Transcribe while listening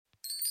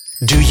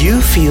Do you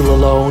feel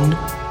alone?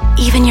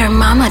 Even your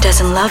mama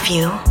doesn't love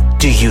you.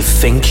 Do you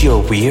think you're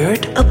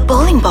weird? A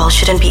bowling ball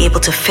shouldn't be able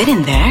to fit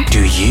in there.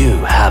 Do you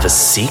have a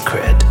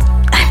secret?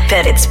 I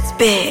bet it's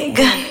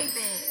big.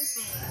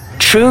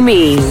 True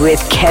Me with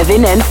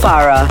Kevin and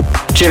Farah.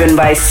 Driven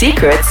by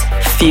secrets,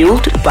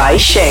 fueled by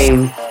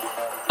shame.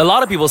 A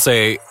lot of people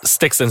say,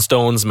 sticks and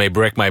stones may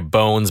break my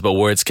bones, but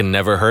words can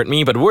never hurt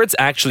me. But words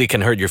actually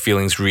can hurt your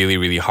feelings really,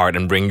 really hard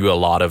and bring you a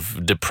lot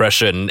of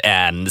depression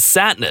and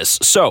sadness.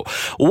 So,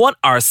 what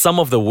are some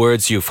of the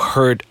words you've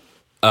heard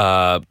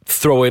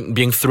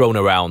being thrown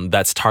around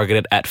that's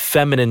targeted at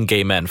feminine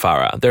gay men,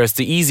 Farah? There's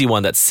the easy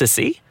one that's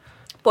sissy,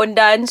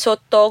 Pondan,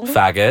 sotong,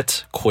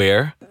 faggot,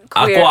 queer.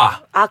 queer.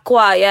 Aqua.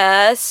 Aqua,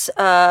 yes.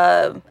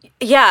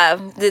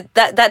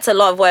 That's a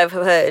lot of what I've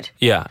heard.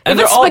 Yeah. And Even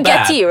they're all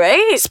spaghetti, bad.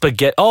 right?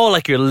 Spaghetti. Oh,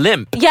 like you're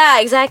limp. Yeah,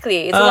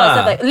 exactly. It's a lot of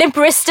stuff like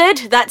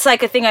limp-wristed. That's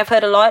like a thing I've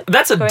heard a lot.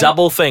 That's a Correct?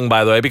 double thing,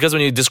 by the way, because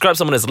when you describe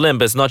someone as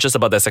limp, it's not just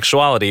about their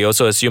sexuality. You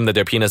also assume that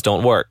their penis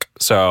don't work.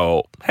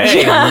 So,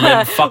 hey,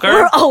 limp fucker.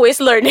 We're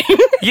always learning.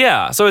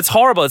 Yeah, so it's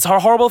horrible. It's a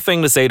horrible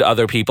thing to say to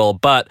other people.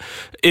 But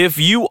if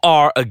you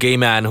are a gay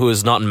man who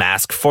is not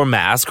masked for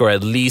mask, or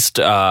at least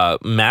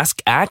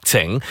mask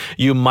acting,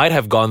 you might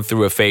have gone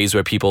through a phase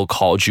where people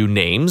called you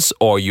names,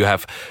 or you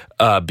have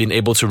been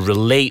able to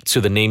relate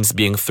to the names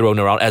being thrown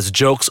around as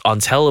jokes on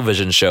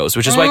television shows,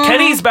 which is why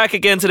Kenny's back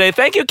again today.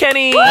 Thank you,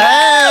 Kenny.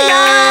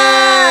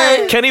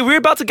 Kenny, we're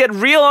about to get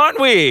real, aren't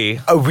we?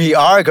 We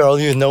are, girl.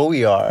 You know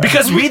we are.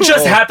 Because we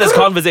just had this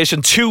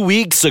conversation 2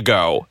 weeks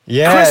ago.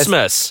 Yes.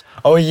 Christmas.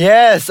 Oh,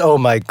 yes. Oh,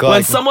 my God.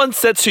 When someone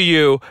said to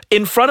you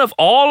in front of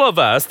all of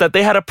us that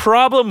they had a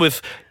problem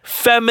with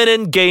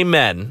feminine gay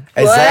men.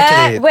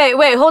 Exactly. What?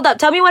 Wait, hold up.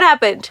 Tell me what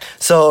happened.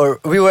 So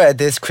we were at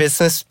this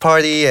Christmas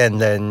party, and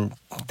then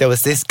there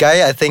was this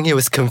guy. I think he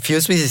was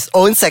confused with his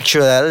own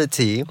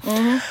sexuality.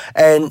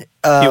 And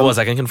He was,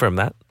 I can confirm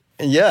that.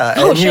 yeah,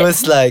 and he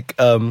was like,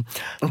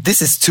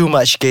 this is too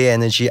much gay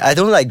energy. I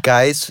don't like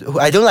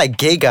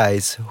gay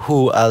guys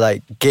who are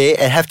like gay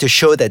and have to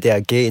show that they are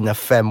gay in a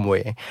femme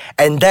way.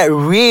 And that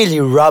really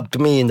rubbed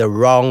me in the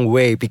wrong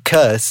way,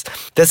 because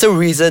there's a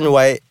reason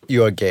why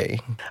you're gay.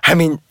 I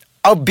mean,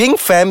 being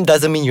femme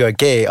doesn't mean you're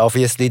gay,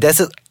 obviously. There's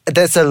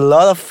a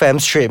lot of femme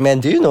straight men.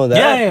 Do you know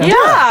that?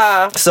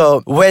 Yeah.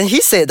 So when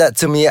he said that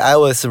to me, I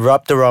was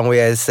rubbed the wrong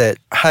way. I said,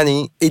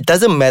 honey, it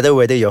doesn't matter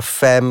whether you're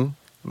femme,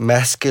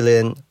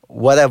 masculine,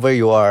 whatever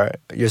you are,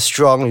 you're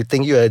strong, you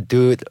think you're a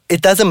dude.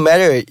 It doesn't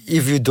matter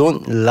if you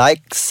don't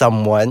like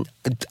someone.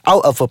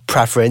 Out of a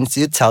preference,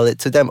 you tell it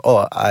to them.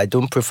 Oh, I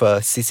don't prefer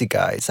sissy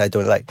guys. I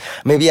don't like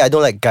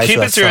guys Keep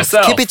who are it to soft.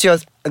 yourself. Keep it to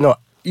yourself. No,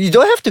 you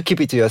don't have to keep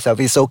it to yourself.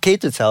 It's okay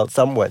to tell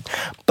someone.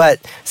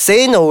 But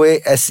say in a way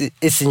as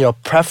it's in your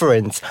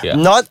preference,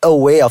 not a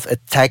way of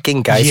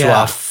attacking guys who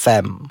are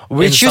femme.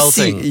 Which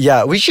Insulting.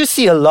 which you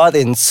see a lot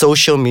in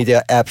social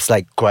media apps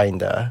like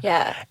Grindr.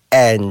 Yeah.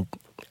 And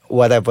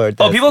whatever.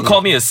 Oh, people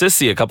called me a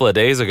sissy a couple of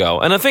days ago.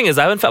 And the thing is,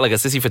 I haven't felt like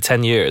a sissy for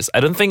 10 years. I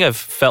don't think I've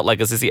felt like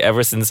a sissy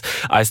ever since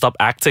I stopped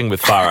acting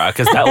with Farah,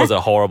 because that was a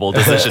horrible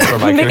decision for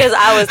my career. Because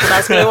I was the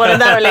masculine one in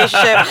that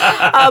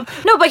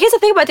relationship. No, but here's the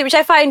thing about it, which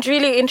I find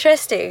really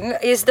interesting,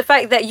 is the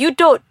fact that you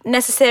don't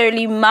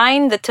necessarily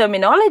mind the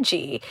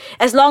terminology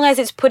as long as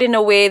it's put in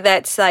a way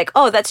that's like,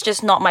 oh, that's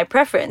just not my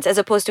preference, as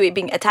opposed to it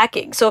being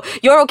attacking. So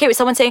you're okay with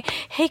someone saying,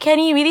 hey,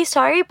 Kenny, really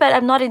sorry, but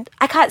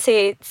I can't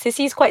say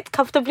sissies quite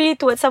comfortably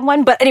towards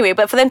someone. But anyway,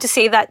 but for them to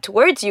say that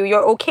towards you,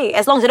 you're okay.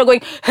 As long as they're not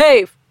going,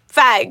 hey,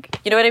 fag.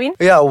 You know what I mean?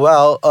 Yeah,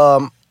 well,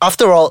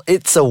 after all,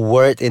 it's a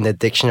word in the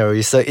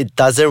dictionary, so it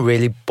doesn't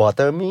really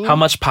bother me. How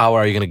much power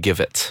are you going to give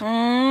it?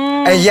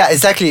 And yeah,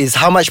 exactly. It's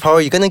how much power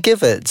you're going to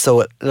give it.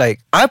 So, like,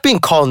 I've been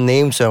called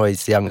names when I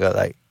was younger,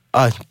 like,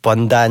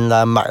 Bondan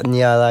la,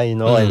 Magnia la,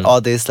 and all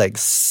this, like,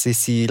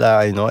 sissy la,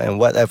 and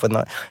whatever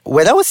not.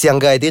 When I was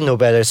younger, I didn't know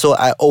better, so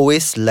I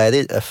always let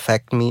it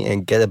affect me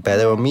and get the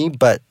better of me.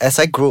 But as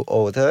I grew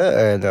older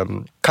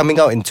and coming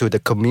out into the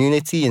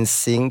community and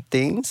seeing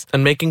things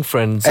And making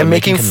friends. and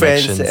making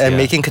friends connections, and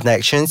making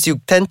connections, you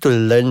tend to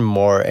learn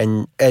more,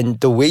 and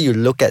the way you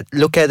look at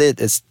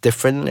it is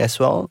different as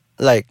well.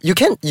 Like you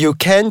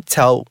can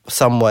tell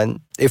someone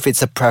if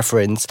it's a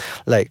preference,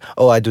 like,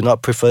 oh, I do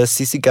not prefer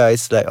sissy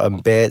guys like on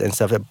bed and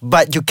stuff.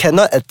 But you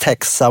cannot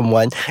attack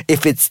someone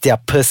if it's their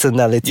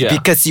personality,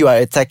 because you are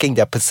attacking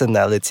their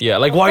personality. Yeah,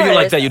 like, why are you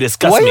like that? You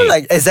disgust Why me. you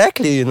like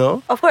exactly?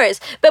 Of course.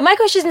 But my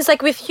question is,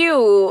 like, with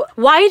you,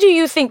 why do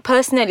you think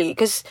personally,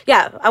 because,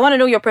 I want to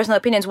know your personal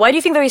opinions, why do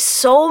you think there is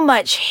so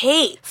much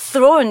hate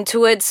thrown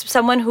towards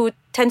someone who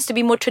tends to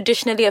be more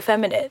traditionally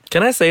effeminate?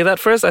 Can I say that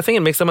first? I think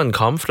it makes them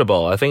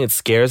uncomfortable. I think it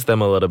scares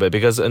them a little bit,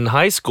 because in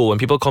high school, when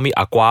people call me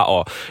aqua,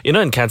 or, in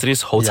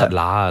Cantonese, ho chat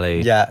la.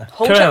 Yeah.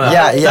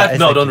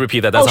 No, don't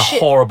repeat that. That's a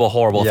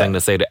horrible thing to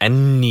say to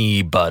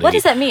anybody. What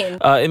does that mean?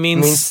 It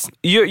means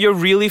you're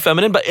really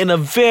feminine, but in a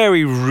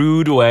very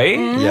rude way,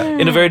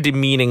 in a very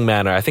demeaning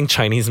manner. I think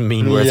Chinese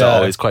mean words are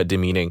always quite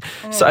demeaning.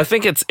 So I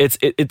think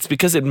it's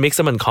because it makes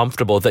them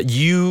uncomfortable that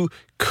you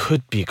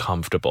could be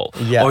comfortable,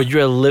 or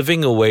you're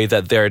living a way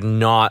that they're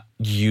not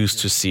used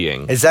to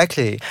seeing.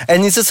 Exactly.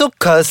 And it's also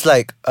because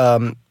like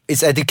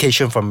it's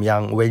education from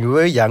young. When you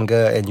were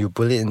younger and you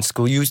bullied in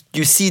school, you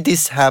see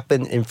this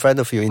happen in front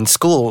of you in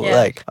school. Yeah.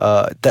 Like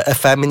the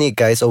effeminate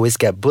guys always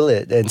get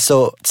bullied, and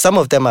so some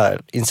of them are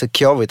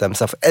insecure with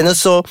themselves. And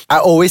also, I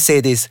always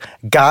say this: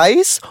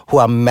 guys who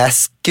are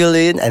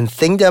masculine and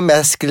think they're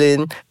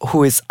masculine,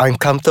 who is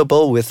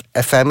uncomfortable with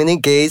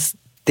effeminate gays,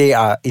 they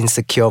are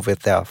insecure with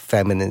their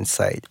feminine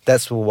side.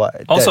 That's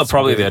what. Also, that's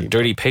probably really they're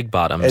dirty pig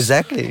bottoms.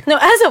 Exactly. No,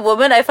 as a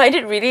woman, I find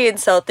it really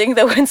insulting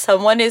that when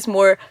someone is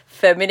more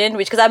feminine,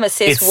 which because I'm a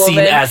cis It's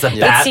woman, seen as a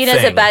bad it's seen as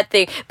a thing. bad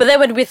thing. But then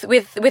when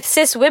with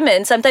cis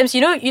women, sometimes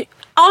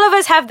all of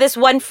us have this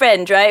one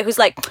friend, right? Who's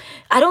like,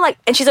 I don't like,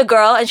 and she's a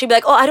girl, and she'd be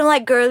like, oh, I don't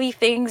like girly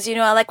things.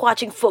 I like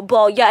watching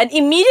football. Yeah, and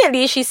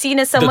immediately she's seen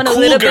as someone a cool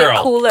little girl.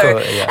 bit cooler,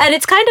 Cool, yeah. and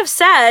it's kind of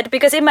sad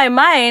because in my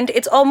mind,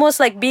 it's almost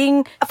like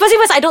being. First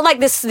of all, I don't like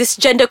this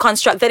gender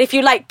construct that if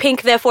you like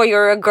pink, therefore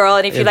you're a girl,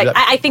 and if you like, Yep.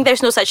 I think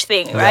there's no such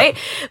thing, right?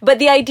 But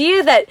the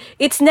idea that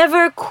it's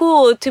never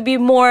cool to be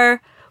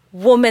more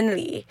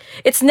womanly.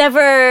 It's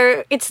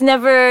never it's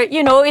never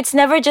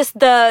just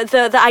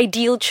the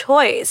ideal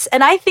choice.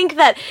 And I think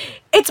that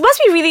it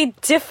must be really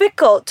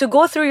difficult to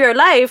go through your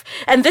life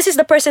and this is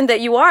the person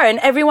that you are and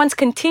everyone's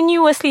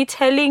continuously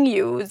telling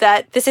you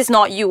that this is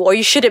not you or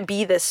you shouldn't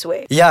be this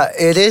way. Yeah,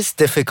 it is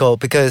difficult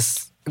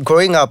because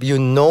growing up,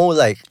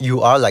 like you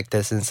are like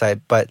this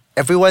inside, but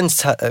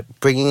everyone's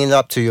bringing it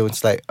up to you.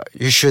 It's like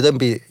you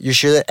shouldn't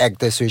act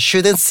this way, you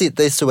shouldn't sit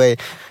this way,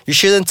 you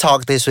shouldn't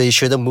talk this way, you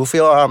shouldn't move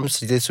your arms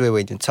this way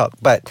when you talk.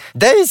 But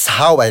that is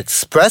how I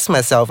express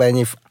myself, and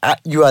if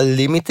you are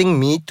limiting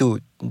me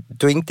to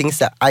doing things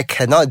that I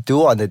cannot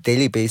do on a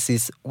daily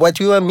basis, what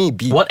do you want me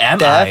be? What am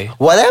deaf? I?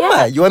 What am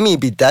I? You want me to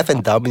be deaf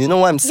and dumb? You know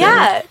what I'm saying?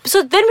 Yeah.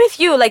 So then with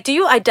you, like, do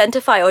you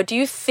identify or do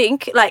you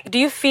think, like, do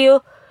you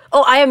feel,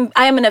 oh, I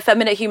am an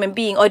effeminate human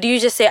being, or do you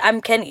just say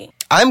I'm Kenny?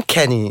 I'm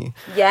Kenny.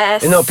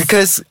 Yes.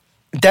 Because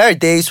there are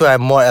days where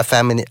I'm more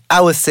effeminate. I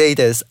would say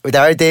this.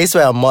 There are days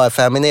where I'm more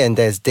effeminate and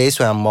there's days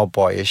where I'm more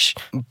boyish.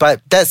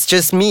 But that's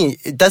just me.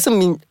 It doesn't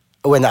mean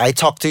when I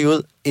talk to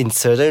you in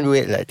certain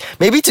way, like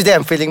maybe today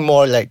I'm feeling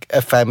more like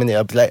effeminate.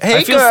 I'll be like, hey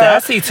I feel girl.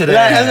 sassy today.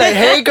 Like, I'm like,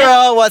 hey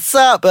girl, what's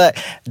up?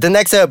 But the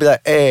next day I'll be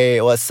like,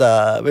 hey, what's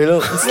up?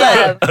 It's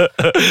Yeah.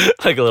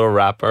 Like a little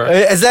rapper.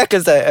 Exactly.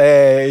 It's like,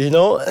 hey,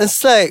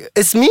 it's like,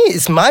 it's me,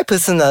 it's my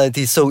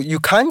personality. So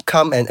you can't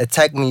come and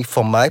attack me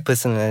for my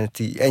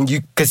personality. And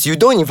because you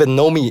don't even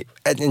know me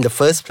in the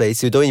first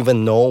place. You don't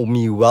even know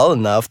me well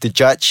enough to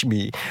judge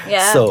me.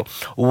 Yeah. So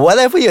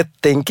whatever you're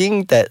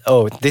thinking that,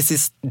 oh,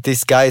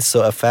 this guy is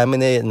so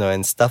effeminate,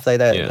 and stuff like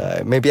that,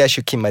 Yeah. maybe I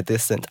should keep my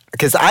distance.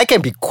 Because I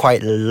can be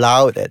quite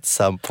loud at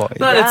some point.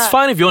 No, it's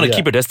fine if you want to Yeah.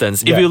 keep your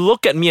distance. If Yeah. you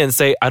look at me and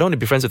say, I don't want to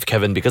be friends with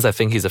Kevin because I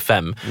think he's a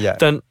femme, Yeah.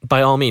 then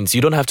by all means,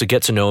 you don't have to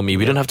get to know me.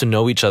 We don't have to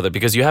know each other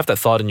because you have that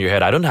thought in your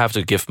head. I don't have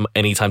to give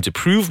any time to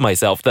prove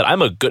myself that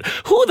I'm a good...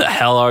 Who the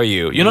hell are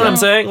you? You know what I'm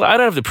saying? Like, I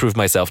don't have to prove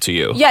myself to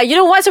you. Yeah, you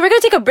know what? So we're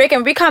going to take a break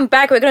and when we come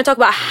back, we're going to talk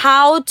about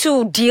how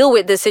to deal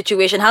with this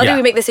situation. How do Yeah.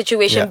 we make the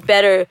situation Yeah.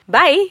 better?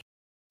 Bye.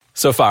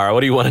 So, Farah,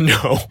 what do you want to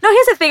know? No,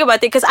 here's the thing about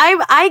it, because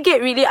I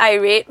get really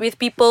irate with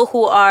people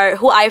who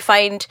I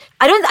find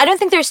I don't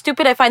think they're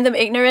stupid. I find them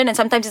ignorant, and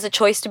sometimes it's a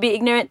choice to be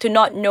ignorant, to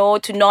not know,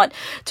 to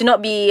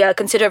not be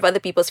considerate of other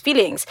people's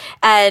feelings.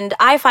 And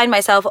I find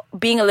myself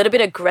being a little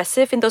bit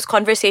aggressive in those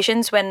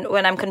conversations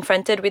when I'm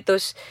confronted with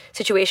those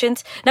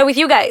situations. Now, with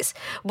you guys,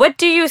 what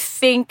do you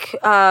think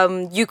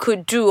you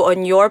could do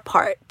on your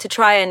part to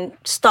try and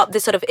stop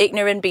this sort of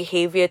ignorant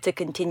behavior to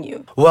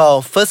continue?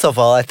 Well, first of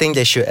all, I think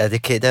they should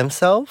educate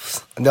themselves.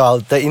 No,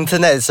 the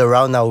internet is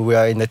around now. We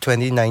are in the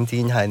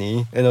 2019,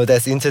 honey.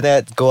 There's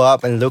internet. Go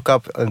up and look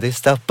up on this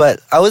stuff.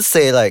 But I would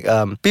say,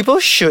 people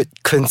should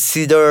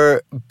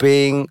consider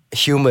being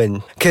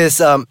human,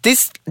 because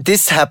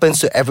this happens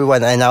to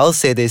everyone. And I'll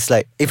say this,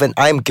 even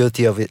I'm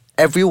guilty of it.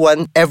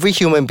 Every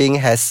human being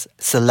has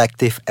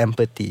selective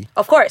empathy.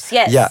 Of course,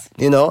 yes. Yeah,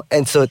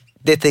 and so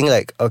they think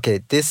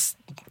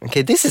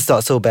this is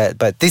not so bad,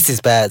 but this is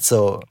bad.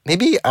 So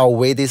maybe I'll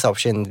weigh this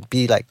option.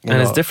 Be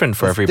And it's different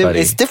for everybody.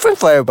 It's different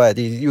for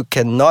everybody. You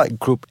cannot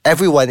group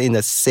everyone in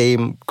the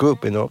same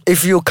group.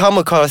 If you come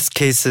across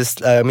cases,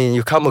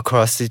 you come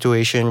across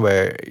situation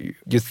where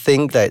you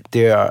think that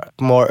they are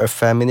more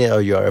effeminate,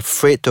 or you're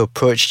afraid to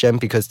approach them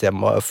because they're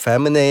more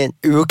effeminate,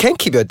 you can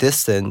keep your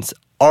distance,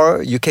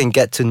 or you can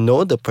get to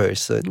know the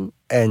person.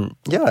 And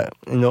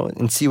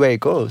and see where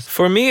it goes.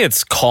 For me,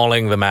 it's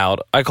calling them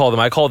out. I called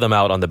them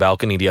out on the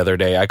balcony the other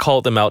day. I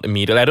called them out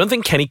immediately. I don't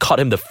think Kenny caught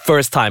him the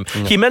first time.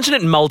 He mentioned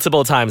it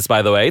multiple times,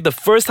 by the way. The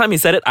first time he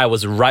said it, I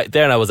was right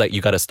there and I was like, you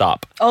gotta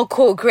stop. Oh,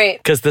 cool, great.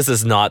 Because this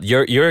is not,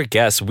 you're a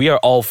guest. We are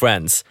all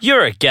friends.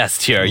 You're a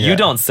guest here. You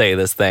don't say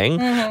this thing.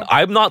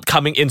 I'm not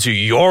coming into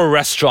your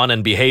restaurant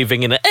and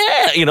behaving in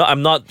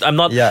I'm not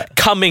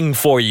coming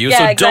for you. Yeah,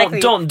 so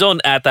exactly.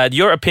 don't add that.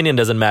 Your opinion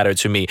doesn't matter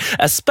to me.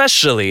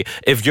 Especially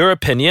if your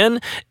opinion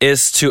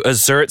is to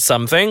assert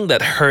something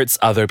that hurts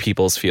other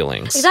people's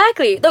feelings.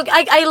 Exactly. Look,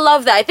 I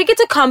love that. I think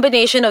it's a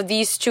combination of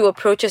these two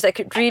approaches that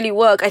could really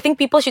work. I think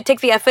people should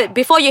take the effort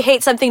before you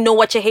hate something, know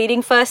what you're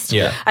hating first.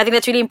 Yeah. I think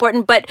that's really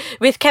important. But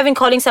with Kevin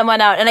calling someone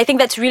out, and I think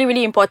that's really,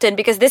 really important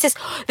because this is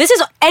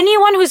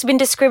anyone who's been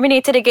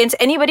discriminated against,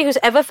 anybody who's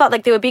ever felt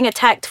like they were being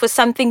attacked for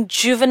something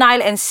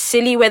juvenile and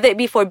silly, whether it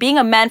be for being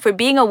a man, for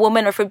being a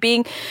woman, or for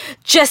being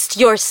just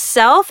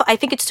yourself. I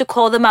think it's to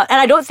call them out. And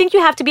I don't think you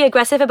have to be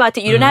aggressive about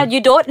it.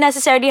 You don't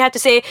necessarily have to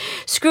say,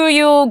 screw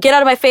you, get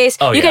out of my face.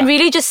 You can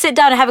really just sit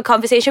down and have a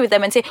conversation with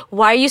them and say,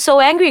 why are you so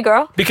angry,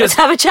 girl? Because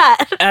let's have a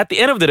chat. At the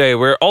end of the day,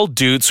 we're all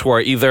dudes who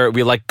are either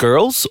we like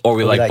girls or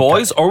we like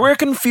boys or we're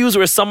confused,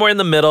 we're somewhere in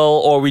the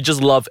middle, or we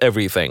just love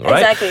everything,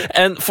 right? Exactly.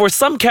 And for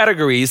some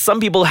categories, some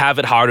people have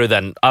it harder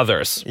than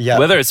others. Yeah.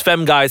 Whether it's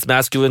femme guys,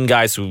 masculine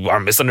guys who are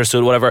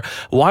misunderstood, whatever.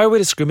 Why are we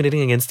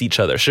discriminating against each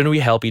other? Shouldn't we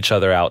help each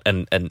other out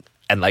and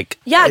like,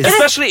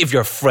 especially if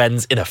you're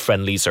friends in a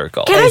friendly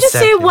circle? Can I just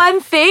say Exactly.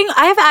 one thing?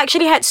 I have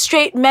actually had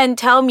straight men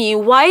tell me,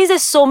 why is there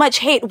so much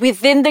hate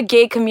within the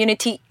gay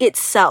community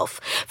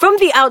itself? From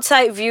the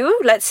outside view,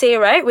 let's say,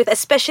 right, with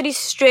especially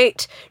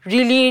straight,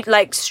 really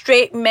like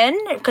straight men,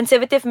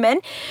 conservative men,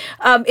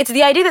 it's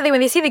the idea that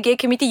when they see the gay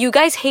community, you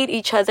guys hate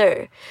each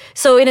other.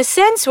 So in a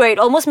sense where it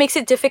almost makes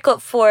it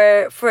difficult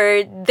for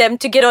them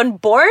to get on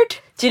board.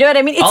 Do you know what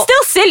I mean? It's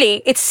still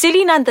silly. It's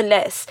silly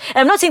nonetheless. And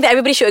I'm not saying that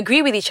everybody should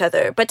agree with each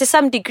other, but to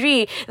some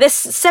degree, there's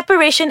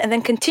separation and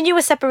then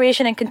continuous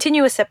separation and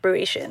continuous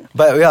separation.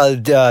 But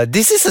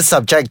this is a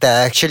subject that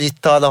I actually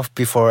thought of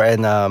before,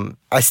 and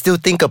I still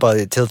think about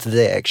it till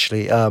today.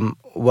 Actually,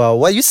 well,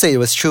 what you say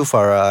was true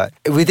for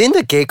within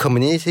the gay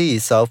community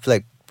itself.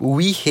 Like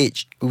we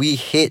hate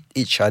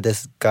each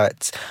other's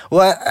guts.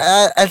 Well,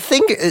 I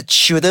think it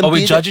shouldn't.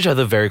 We be judge each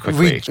other very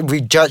quickly.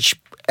 We judge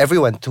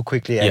everyone too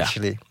quickly,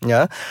 actually.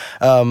 Yeah.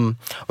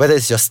 Whether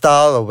it's your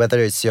style or whether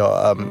it's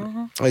your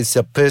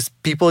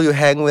people you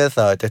hang with,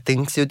 the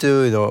things you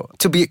do. You know,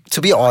 to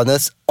be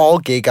honest, all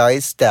gay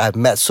guys that I've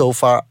met so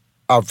far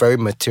are very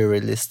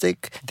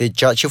materialistic. They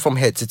judge you from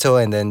head to toe,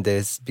 and then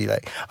they be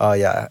like, "Oh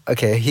yeah,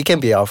 okay, he can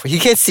be he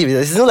can sit with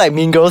us. It's not like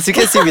Mean Girls. You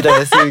can sit with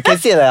us. You can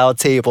sit at our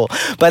table."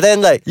 But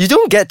then, like, you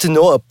don't get to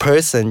know a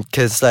person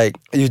because, like,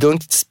 you don't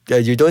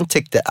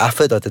take the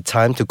effort or the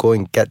time to go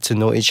and get to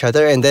know each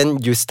other, and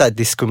then you start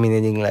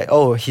discriminating. Like,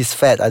 oh, he's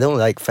fat. I don't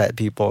like fat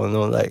people. You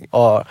know, like,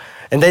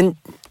 and then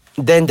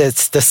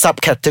there's the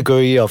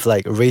subcategory of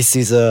like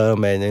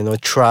racism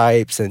and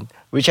tribes and.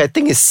 Which I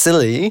think is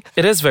silly.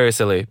 It is very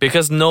silly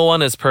because no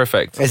one is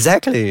perfect.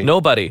 Exactly.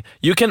 Nobody.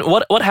 You can.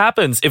 What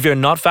happens if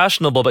you're not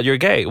fashionable but you're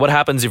gay? What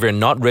happens if you're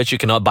not rich? You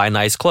cannot buy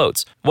nice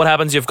clothes. What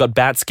happens if you've got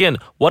bad skin?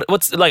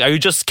 What's like? Are you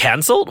just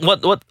cancelled?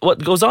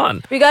 What goes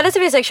on? Regardless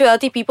of your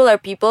sexuality, people are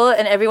people,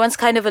 and everyone's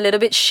kind of a little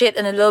bit shit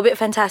and a little bit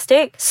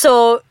fantastic.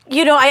 So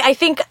I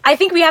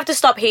think we have to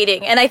stop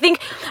hating, and I think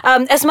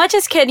as much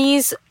as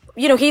Kenny's.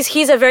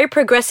 He's a very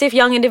progressive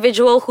young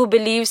individual who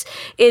believes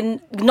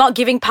in not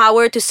giving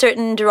power to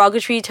certain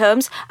derogatory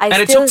terms.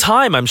 It took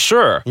time, I'm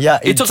sure. Yeah,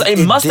 it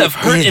must have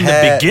hurt in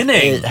the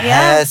beginning. It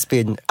has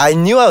been. I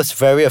knew I was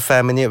very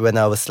effeminate when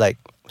I was like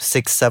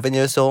 6-7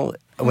 years old.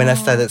 When I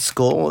started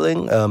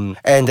schooling,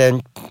 and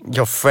then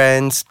your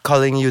friends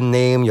calling you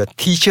name, your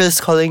teachers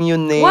calling you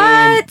name.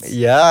 What?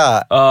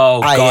 Yeah.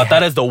 Oh God,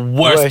 that is the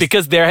worst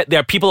because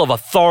they're people of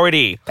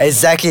authority.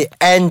 Exactly,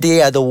 and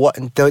they are the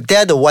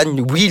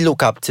one we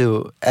look up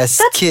to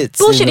as kids.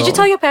 Bullshit. Did you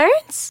tell your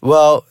parents?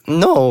 Well,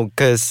 no,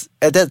 because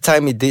at that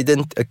time it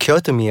didn't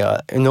occur to me.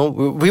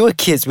 We were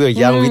kids, we were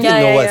young, we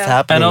didn't know what's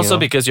happening. And also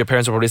because your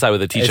parents were probably side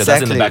with the teacher. Exactly.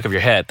 That's in the back of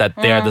your head that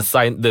they are the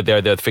sign that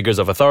they're the figures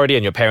of authority,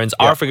 and your parents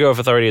are figure of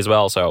authority as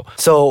well.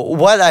 So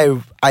what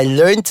I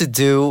learned to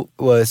do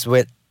was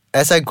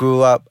as I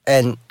grew up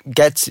and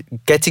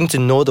getting to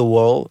know the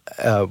world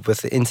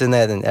with the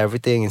internet and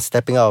everything, and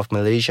stepping out of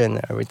Malaysia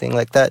and everything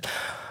like that.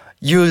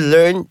 You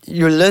learn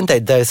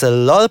that there's a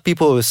lot of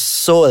people who are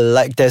so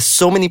alike. There's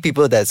so many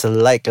people that's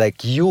alike,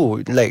 like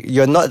you. Like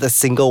you're not the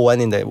single one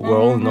in the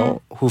world,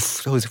 no, who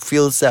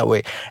feels that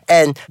way.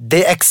 And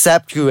they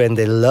accept you and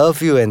they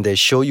love you and they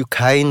show you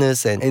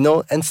kindness and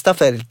and stuff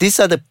like that. These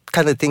are the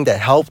kind of thing that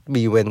helped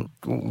me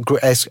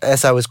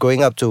as I was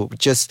growing up to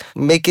just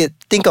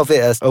think of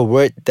it as a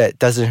word that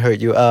doesn't hurt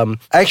you.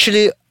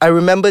 Actually, I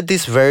remember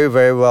this very,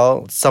 very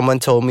well. Someone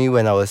told me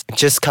when I was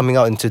just coming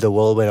out into the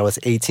world when I was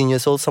 18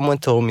 years old, someone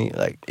told me,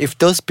 like, if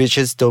those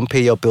bitches don't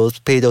pay your bills,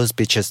 pay those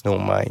bitches no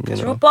mind.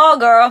 It's RuPaul,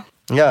 girl.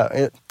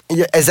 Yeah,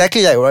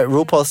 exactly like what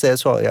RuPaul said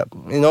as well. Yeah,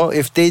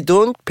 if they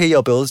don't pay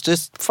your bills,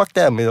 just fuck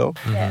them.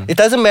 Yeah. It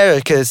doesn't matter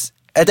because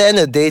at the end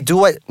of the day, do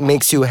what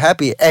makes you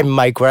happy. And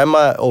my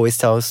grandma always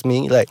tells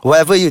me, like,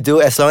 whatever you do,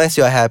 as long as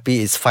you're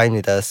happy, it's fine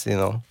with us.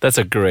 That's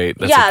a great.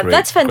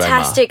 That's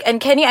fantastic. Grandma. And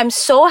Kenny, I'm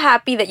so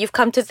happy that you've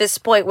come to this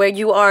point where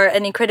you are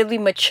an incredibly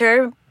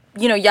mature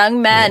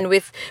young man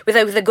with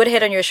a good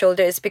head on your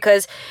shoulders,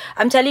 because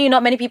I'm telling you,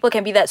 not many people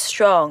can be that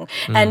strong.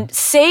 And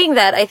saying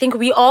that, I think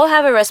we all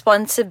have a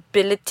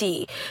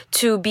responsibility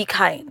to be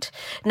kind.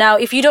 Now,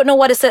 if you don't know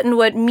what a certain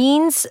word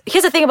means,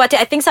 here's the thing about it.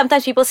 I think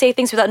sometimes people say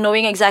things without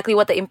knowing exactly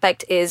what the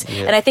impact is.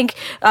 Yeah. And I think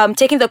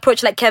taking the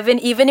approach like Kevin,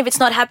 even if it's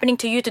not happening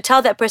to you, to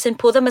tell that person,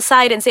 pull them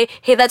aside and say,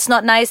 hey, that's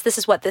not nice. This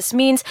is what this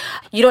means.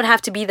 You don't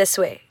have to be this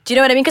way. Do you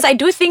know what I mean? Because I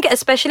do think,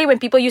 especially when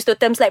people use the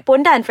terms like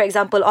pondan, for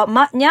example, or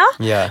maknya,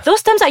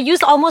 those terms are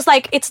used almost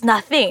like it's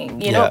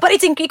nothing, you know, but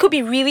it could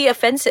be really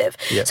offensive.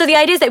 Yeah. So the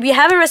idea is that we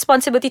have a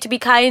responsibility to be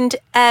kind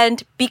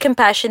and be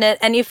compassionate.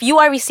 And if you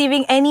are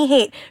receiving any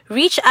hate,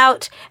 reach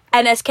out.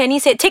 And as Kenny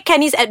said, take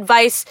Kenny's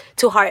advice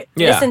to heart.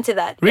 Yeah. Listen to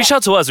that. Reach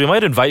out to us. We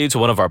might invite you to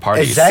one of our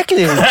parties.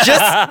 Exactly. Just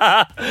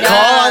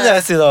call on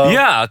us,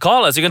 Yeah,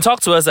 call us. You can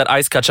talk to us at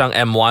Ice Kacang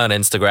MY on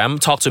Instagram.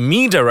 Talk to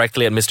me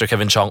directly at Mr.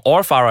 Kevin Chong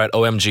or Farah at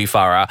OMG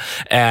Farah.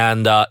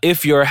 And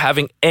if you're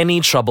having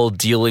any trouble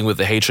dealing with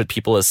the hatred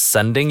people are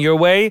sending your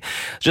way,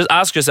 just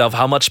ask yourself,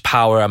 how much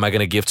power am I going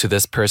to give to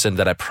this person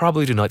that I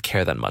probably do not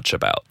care that much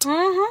about?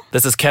 Mm-hmm.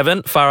 This is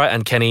Kevin, Farah,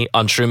 and Kenny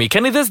on True Me.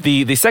 Kenny, this is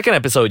the second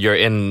episode you're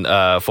in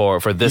for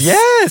this.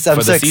 Yes,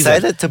 I'm so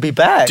excited to be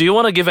back. Do you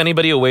want to give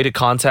anybody a way to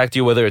contact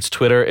you, whether it's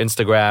Twitter,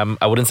 Instagram?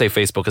 I wouldn't say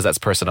Facebook because that's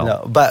personal.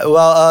 No,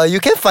 but you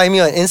can find me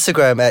on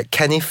Instagram at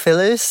Kenny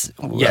Phyllis.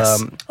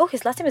 Yes.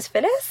 His last name is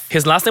Phyllis?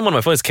 His last name on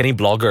my phone is Kenny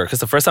Blogger, because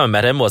the first time I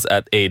met him was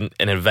at an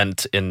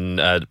event in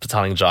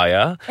Petaling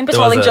Jaya. In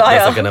Petaling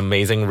Jaya. There's like an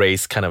amazing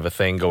race kind of a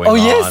thing going on.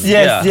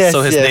 Yes.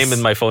 So his name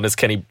in my phone is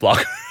Kenny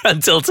Blogger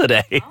until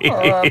today.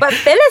 But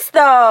Phyllis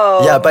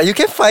though. Yeah, but you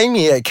can find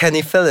me at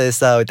Kenny Phyllis.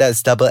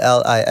 That's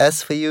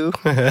LLIS for you.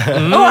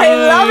 Oh, I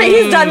love it.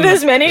 He's done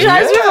this many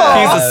times before.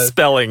 He's a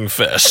spelling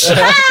fish.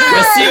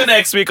 We'll see you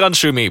next week on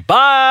True Me.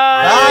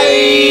 Bye.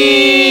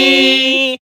 Bye.